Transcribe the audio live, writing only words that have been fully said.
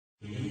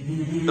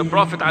The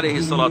Prophet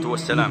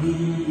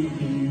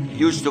ﷺ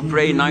used to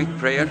pray night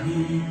prayer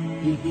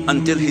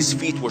until his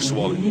feet were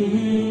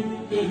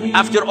swollen.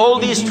 After all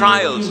these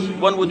trials,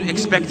 one would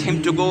expect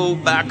him to go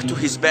back to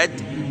his bed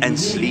and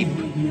sleep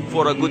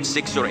for a good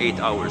 6 or 8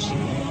 hours.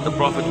 The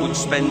Prophet would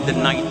spend the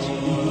night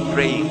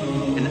praying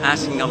and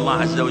asking Allah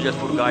Azza wa Jal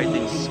for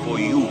guidance for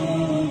you,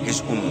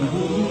 his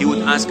ummah. He would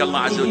ask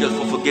Allah Azza wa Jal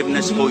for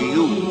forgiveness for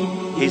you,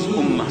 his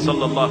ummah,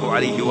 sallallahu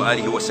alayhi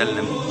wa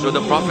sallam. So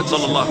the Prophet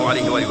sallallahu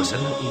alayhi wa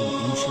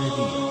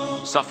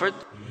sallam suffered.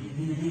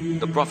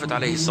 The Prophet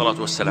alayhi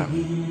salatu wasalam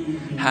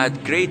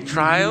had great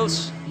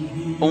trials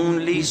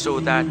only so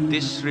that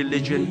this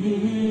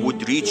religion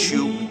would reach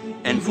you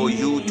and for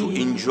you to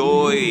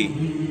enjoy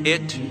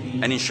it,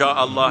 and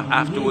insha'Allah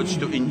afterwards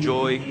to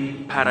enjoy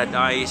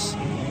paradise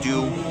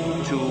due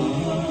to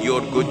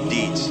your good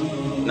deeds.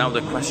 Now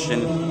the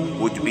question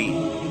would be,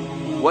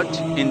 what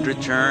in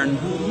return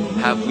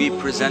have we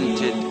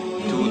presented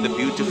to the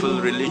beautiful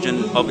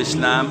religion of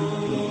Islam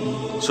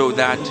so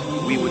that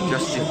we would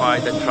justify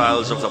the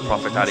trials of the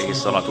Prophet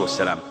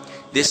ﷺ?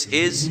 This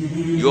is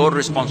your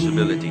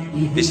responsibility.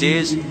 This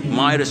is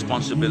my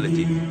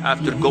responsibility.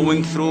 After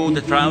going through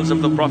the trials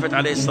of the Prophet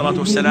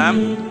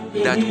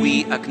ﷺ, that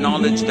we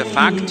acknowledge the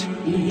fact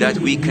that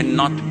we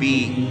cannot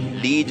be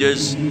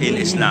leaders in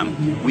Islam.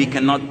 We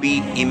cannot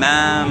be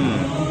imam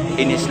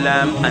in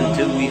Islam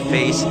until we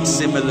face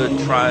similar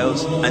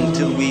trials,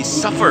 until we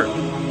suffer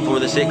for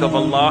the sake of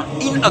Allah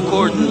in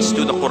accordance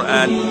to the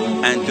Quran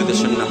and to the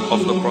Sunnah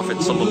of the Prophet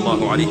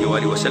sallallahu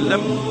alaihi wasallam.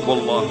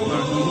 Wallahu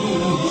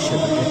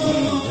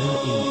a'lam.